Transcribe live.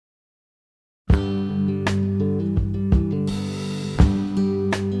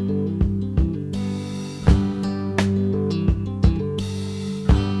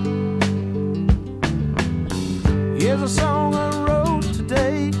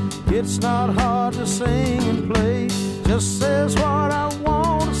It's not hard to sing and play, just says what I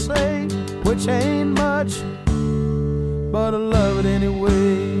want to say, which ain't much, but I love it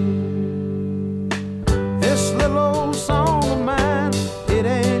anyway. This little old song of mine, it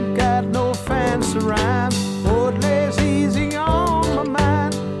ain't got no fancy rhyme. Oh, it lays easy on my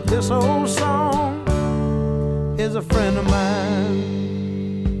mind. This old song is a friend of mine.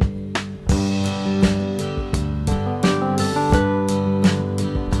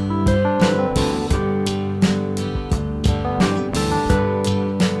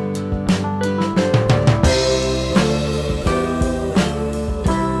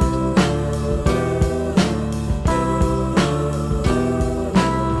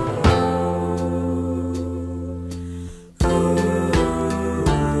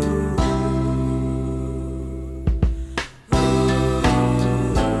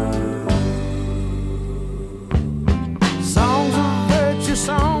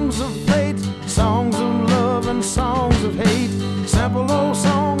 Songs of fate, songs of love and songs of hate. Simple old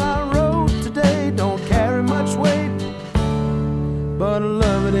song I wrote today, don't carry much weight, but I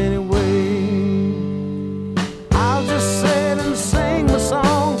love it anyway. I'll just sit and sing my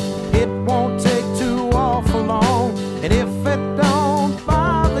song, it won't take too awful long. And if it don't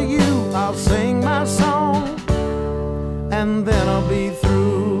bother you, I'll sing my song, and then I'll be through.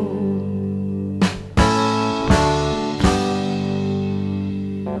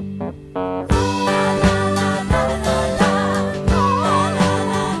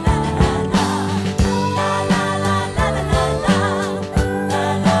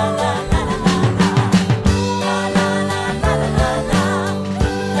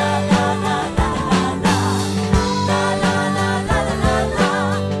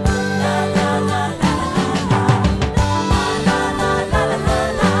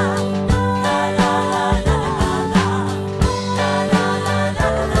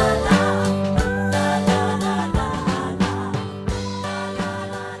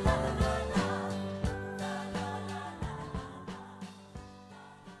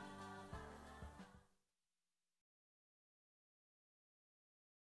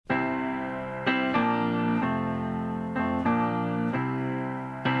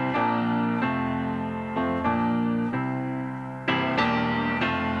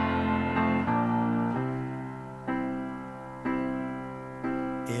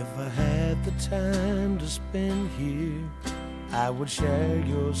 If I had the time to spend here, I would share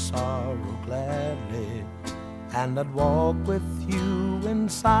your sorrow gladly, and I'd walk with you in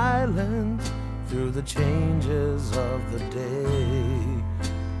silence through the changes of the day.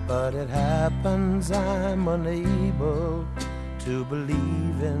 But it happens I'm unable to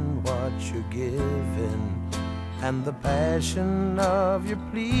believe in what you're giving, and the passion of your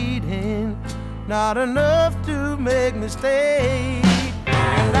pleading not enough to make me stay.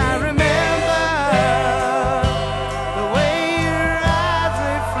 And I remember the way your eyes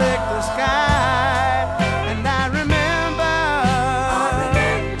reflect the sky, and I remember,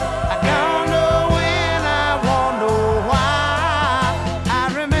 I don't know when, I won't know why. I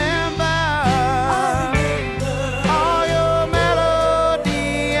remember all your melody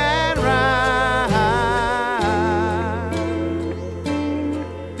and rhyme.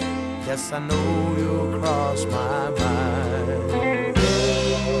 Yes, I know you'll cross my mind.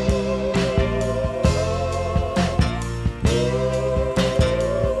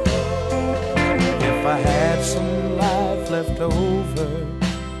 If I had some life left over,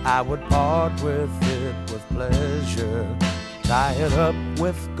 I would part with it with pleasure. Tie it up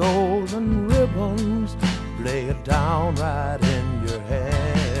with golden ribbons, lay it down right in your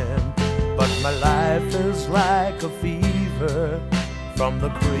hand. But my life is like a fever, from the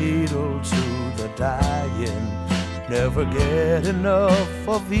cradle to the dying. Never get enough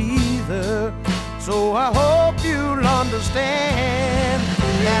of either, so I hope you'll understand.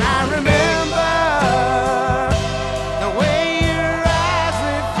 And I remember the way your eyes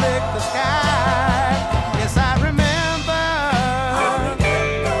reflect the sky. Yes, I remember,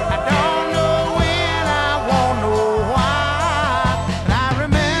 I don't know when, I won't know why. And I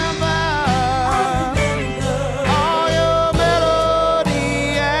remember all your melody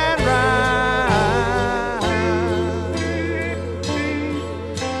and rhyme.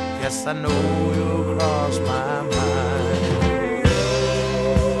 Yes, I know you'll cross my mind.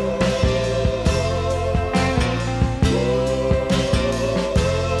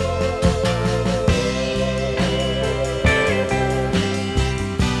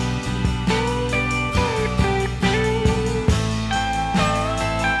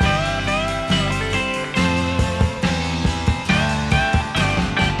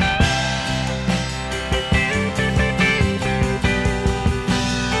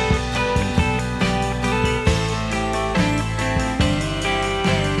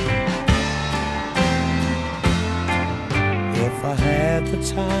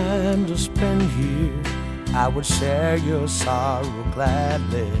 I would share your sorrow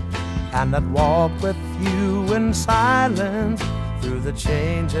gladly, and I'd walk with you in silence through the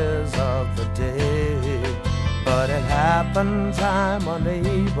changes of the day. But it happens I'm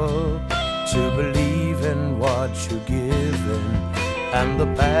unable to believe in what you're giving, and the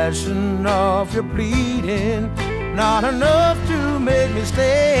passion of your pleading not enough to make me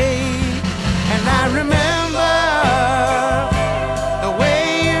stay. And I remember the way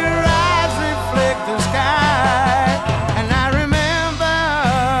your eyes reflect the sky, and I remember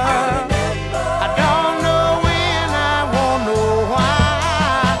I don't know when, I won't know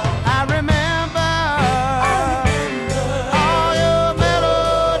why. I remember all your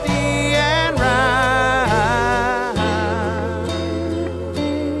melody and rhyme.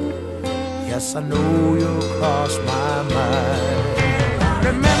 Yes, I know you'll cross my mind.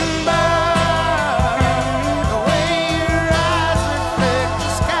 Remember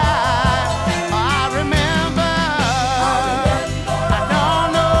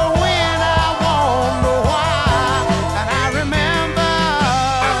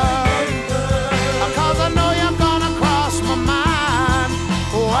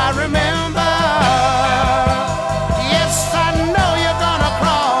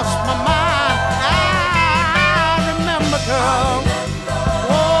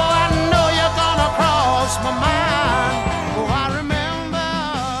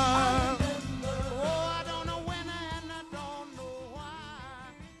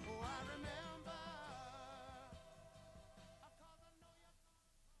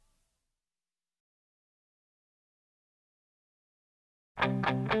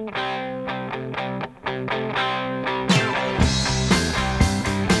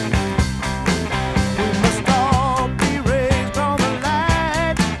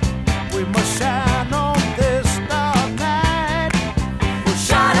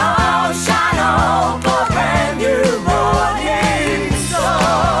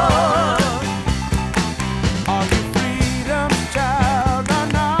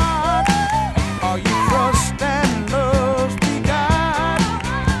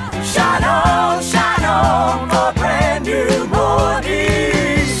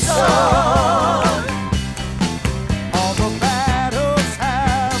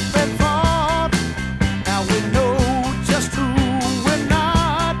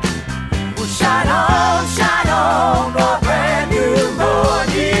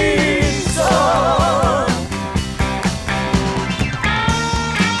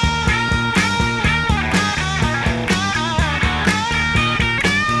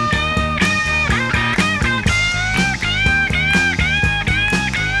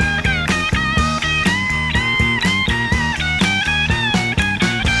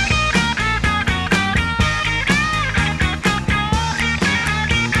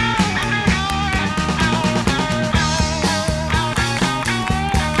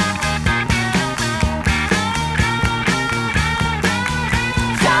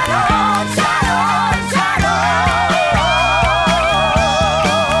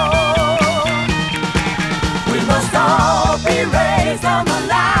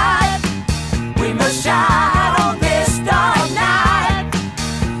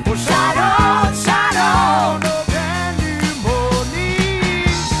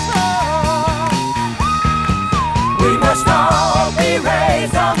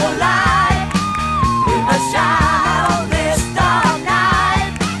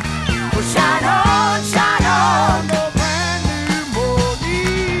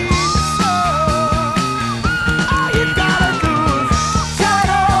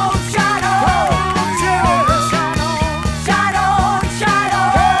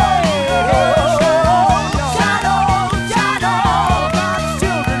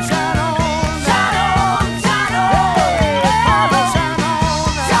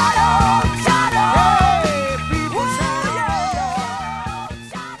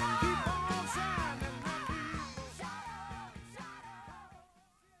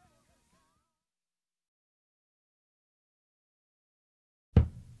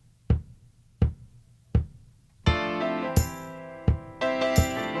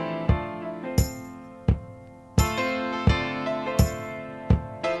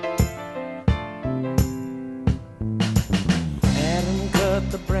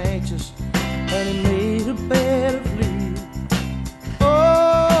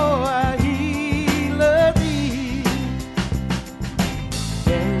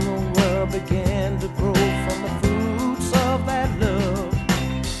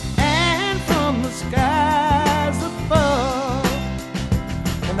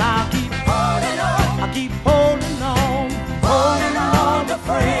holding on to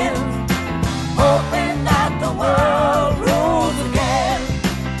friends, hoping that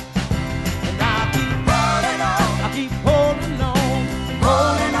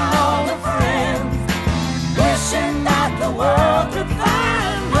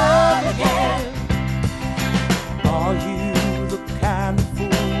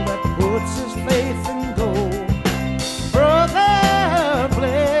puts his faith in gold. Brother,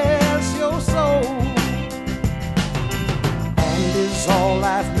 bless your soul. And is all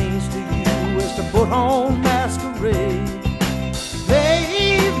life means to you is to put on masquerade.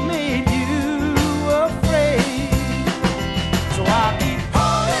 They've made you afraid. So I keep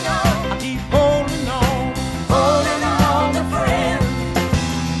holding on, I keep holding on to friends,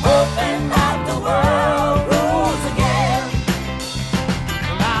 hoping that the world rules again.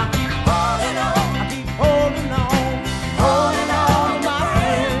 And I keep holding on, I keep holding on to my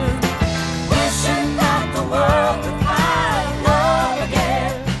friends, wishing that the world could find love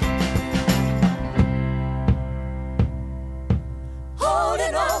again.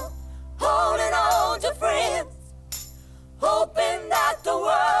 Holding on to friends, hoping that the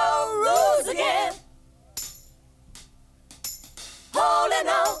world rules again. Holding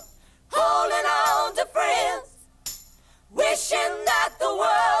on to friends, wishing that the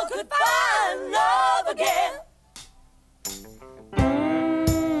world could find love again.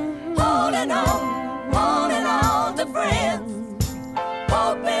 Holding on to friends,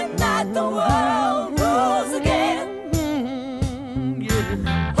 hoping that the world rules again.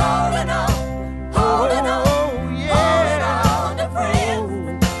 Holding on to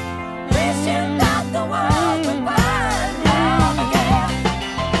friends, wishing that the world could find love again.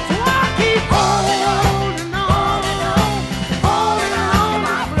 So I keep holding on to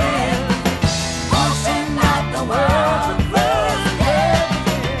my friends, wishing that the world could rules again.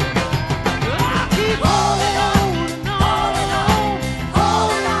 I keep holding on to my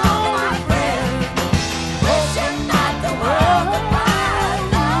friends, wishing that the world could find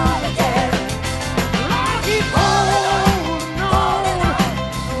love again. I keep holding on to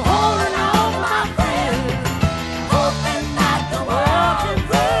my friends, hoping that the world could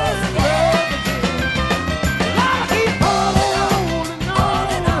rules again. I keep holding on to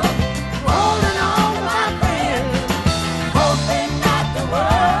my friends, hoping that the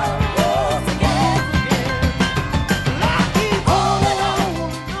world rules again. I keep holding on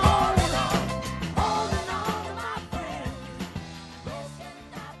to my friends, wishing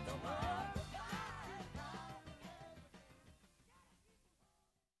that the world could find love.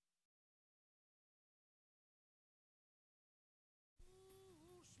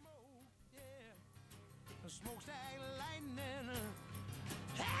 Smoke, yeah, the smokestack lightning.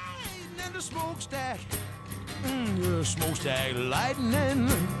 Hey, and the smokestack, the smokestack lightning.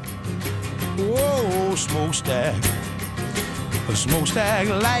 Whoa, smokestack, the smokestack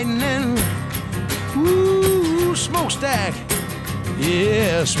lightning. Ooh, smokestack,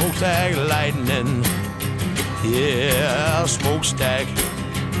 yeah, smokestack lightning. Yeah, smokestack,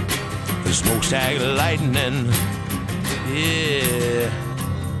 the smokestack lightning. Yeah,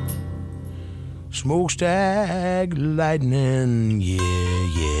 smokestack lightning, yeah.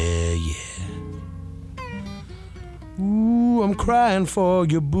 Ooh, I'm crying for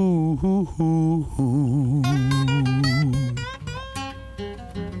you, boo.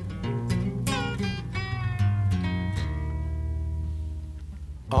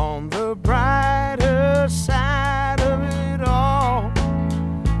 On the brighter side of it all,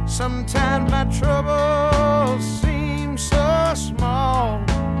 sometimes my troubles seem so small.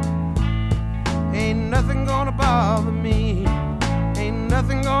 Ain't nothing gonna bother me. Ain't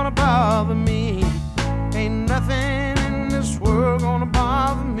nothing gonna bother me. Ain't nothing in this world gonna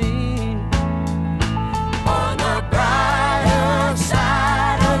bother me. On the brighter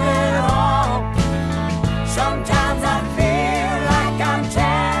side of it all, sometimes I feel like I'm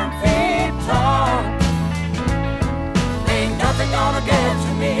 10 feet tall. Ain't nothing gonna get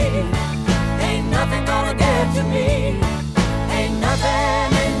to me. Ain't nothing gonna get to me. Ain't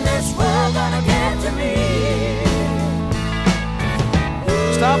nothing in this world gonna get to me.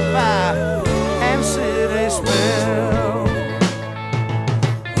 Stop by and sit a spell.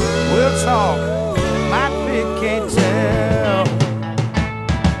 We'll talk, my pick can't tell.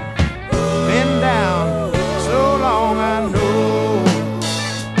 Been down so long I know.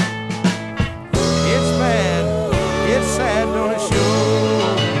 It's bad, it's sad, don't it show?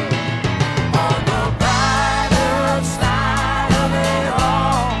 On the brighter side of it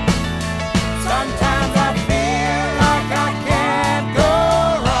all, sometimes I feel like I can't go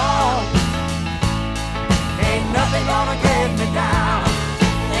wrong. Ain't nothing gonna get me down.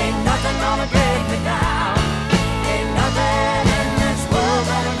 Ain't nothing gonna get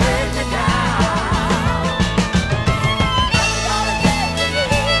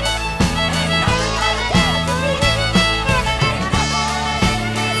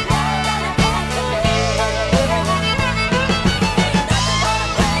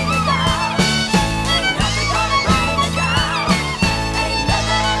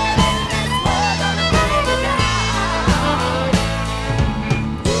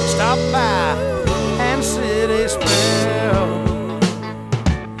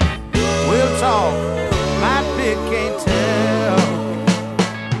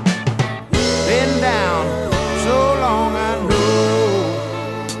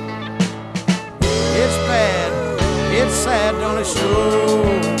sad, don't it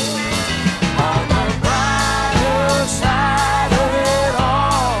sure?